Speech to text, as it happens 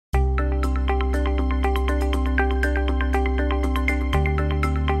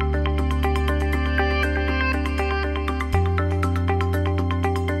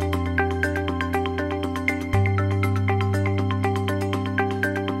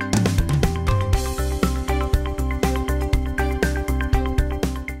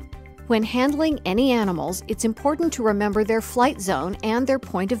When handling any animals, it's important to remember their flight zone and their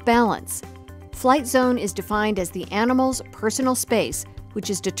point of balance. Flight zone is defined as the animal's personal space, which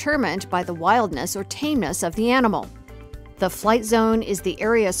is determined by the wildness or tameness of the animal. The flight zone is the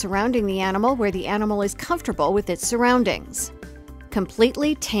area surrounding the animal where the animal is comfortable with its surroundings.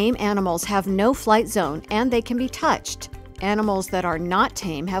 Completely tame animals have no flight zone and they can be touched. Animals that are not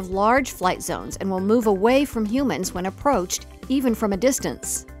tame have large flight zones and will move away from humans when approached, even from a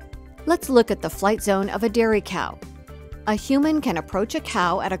distance. Let's look at the flight zone of a dairy cow. A human can approach a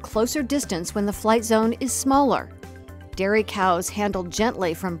cow at a closer distance when the flight zone is smaller. Dairy cows handled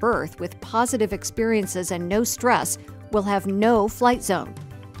gently from birth with positive experiences and no stress will have no flight zone.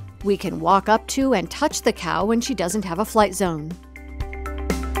 We can walk up to and touch the cow when she doesn't have a flight zone.